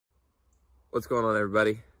What's going on,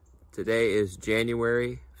 everybody? Today is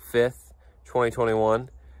January 5th, 2021.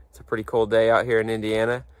 It's a pretty cold day out here in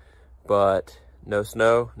Indiana, but no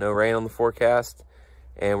snow, no rain on the forecast,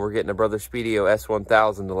 and we're getting a Brother Speedio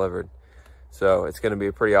S1000 delivered. So it's gonna be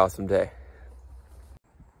a pretty awesome day.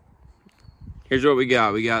 Here's what we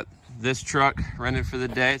got. We got this truck rented for the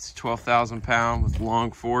day. It's 12,000 pound with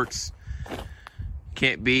long forks.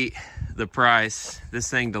 Can't beat the price.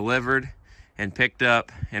 This thing delivered and picked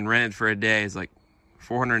up and rented for a day is like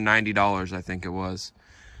 $490, I think it was.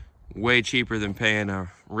 Way cheaper than paying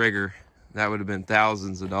a rigger. That would have been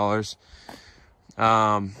thousands of dollars.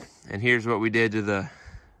 And here's what we did to the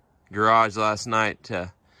garage last night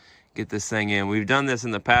to get this thing in. We've done this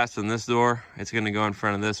in the past on this door. It's gonna go in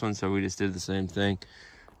front of this one, so we just did the same thing.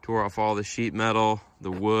 Tore off all the sheet metal,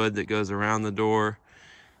 the wood that goes around the door,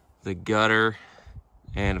 the gutter,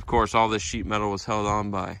 and of course all this sheet metal was held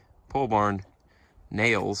on by pole barn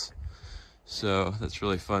nails. So that's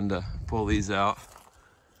really fun to pull these out.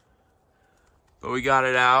 But we got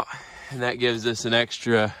it out, and that gives us an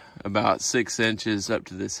extra about 6 inches up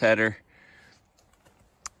to this header.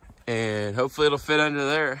 And hopefully it'll fit under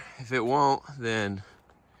there. If it won't, then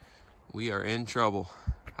we are in trouble.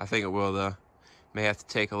 I think it will though. May have to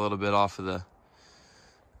take a little bit off of the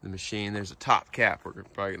machine. There's a top cap we're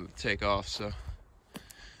probably gonna take off. So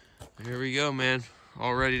here we go, man.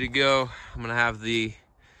 All ready to go. I'm gonna have the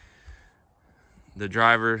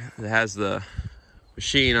driver that has the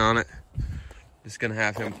machine on it. Just gonna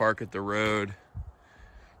have him park at the road,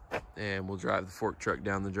 and we'll drive the fork truck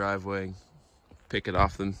down the driveway and pick it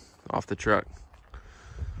off the truck.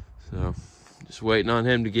 So just waiting on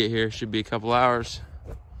him to get here. Should be a couple hours.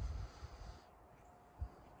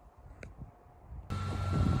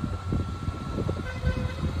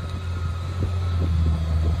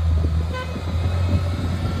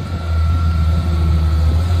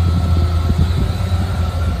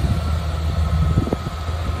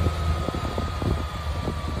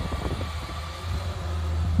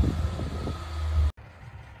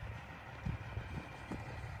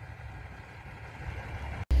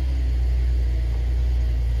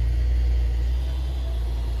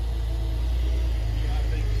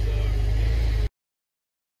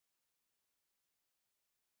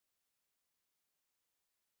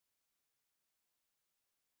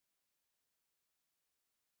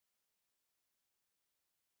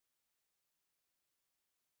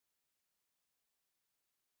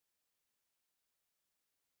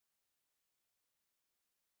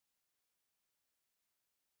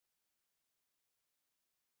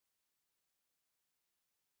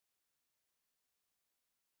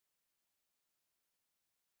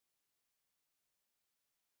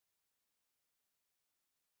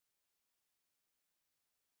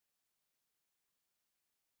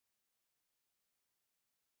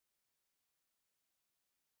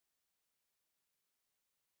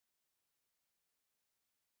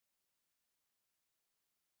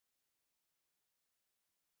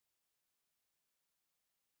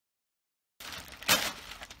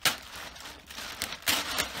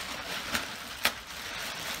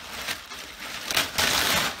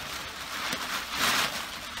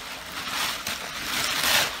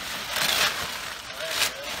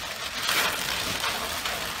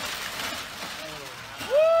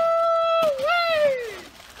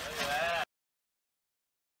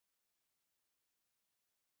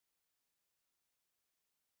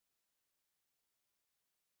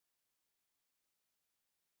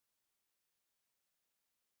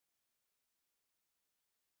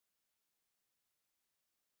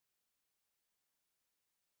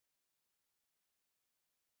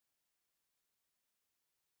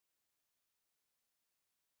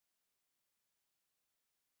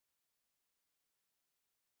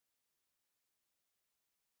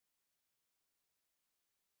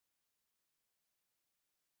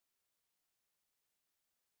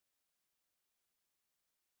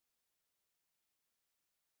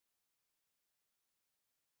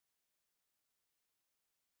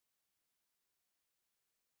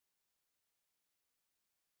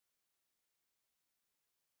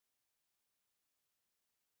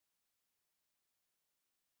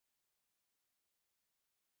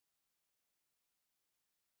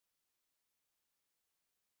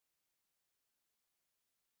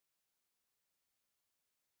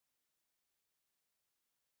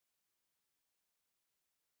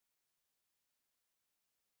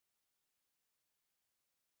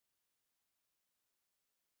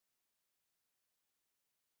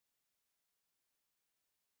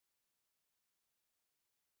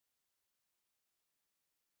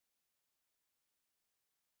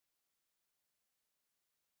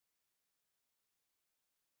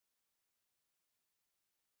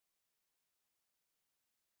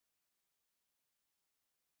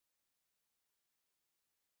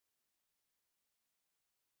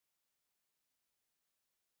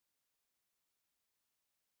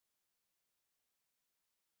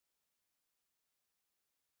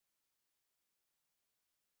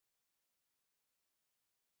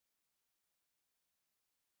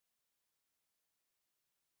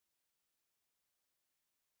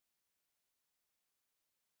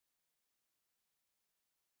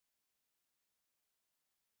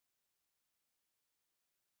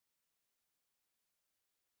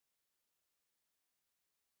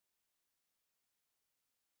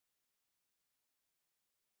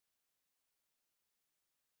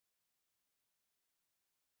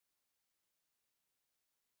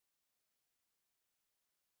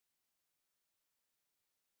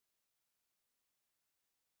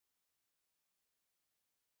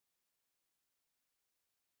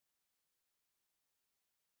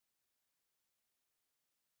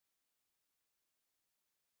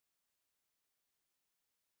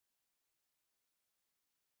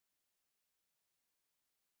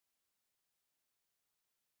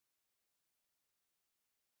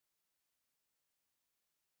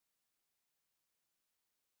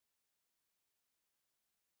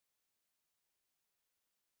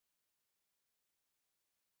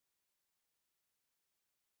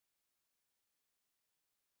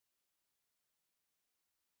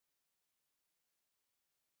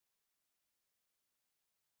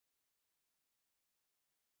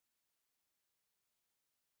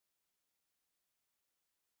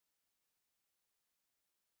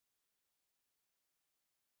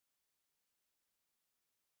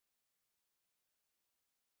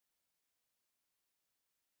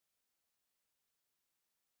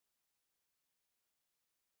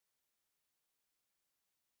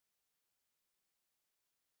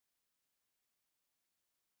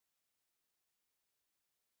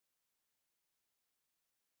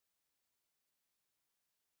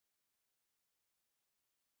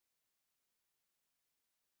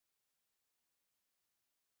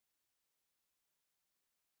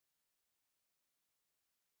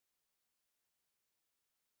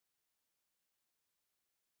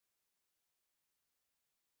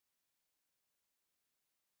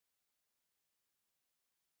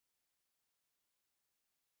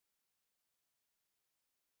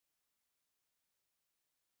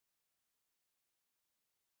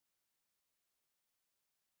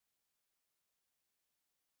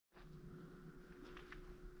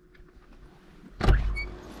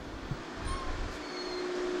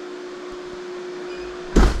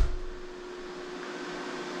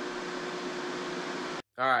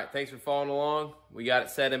 All right, thanks for following along. We got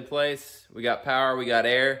it set in place. We got power, we got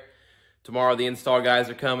air. Tomorrow the install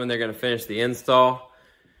guys are coming. They're gonna finish the install.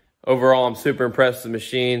 Overall, I'm super impressed with the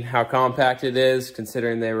machine, how compact it is,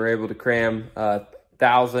 considering they were able to cram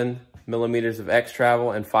 1,000 millimeters of X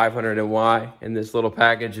travel and 500 in Y in this little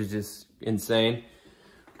package is just insane.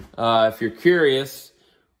 If you're curious,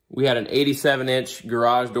 we had an 87-inch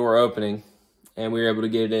garage door opening and we were able to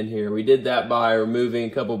get it in here. We did that by removing a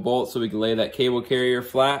couple bolts so we could lay that cable carrier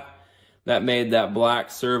flat. That made that black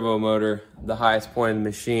servo motor the highest point in the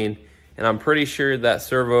machine. And I'm pretty sure that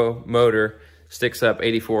servo motor sticks up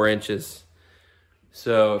 84 inches.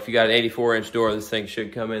 So if you got an 84-inch door, this thing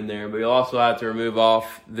should come in there. But you'll also have to remove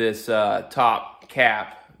off this top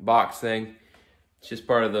cap box thing. It's just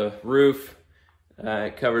part of the roof.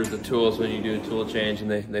 It covers the tools when you do a tool change and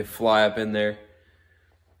they fly up in there.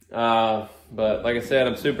 But like I said,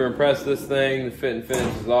 I'm super impressed with this thing. The fit and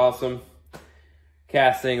finish is awesome.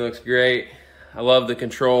 Casting looks great. I love the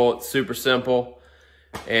control. It's super simple.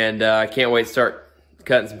 And I can't wait to start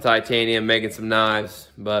cutting some titanium, making some knives.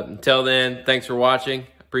 But until then, thanks for watching.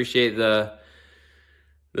 Appreciate the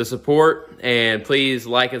support. And please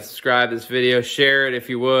like and subscribe to this video. Share it if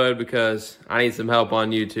you would, because I need some help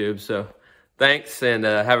on YouTube. So thanks, and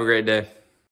have a great day.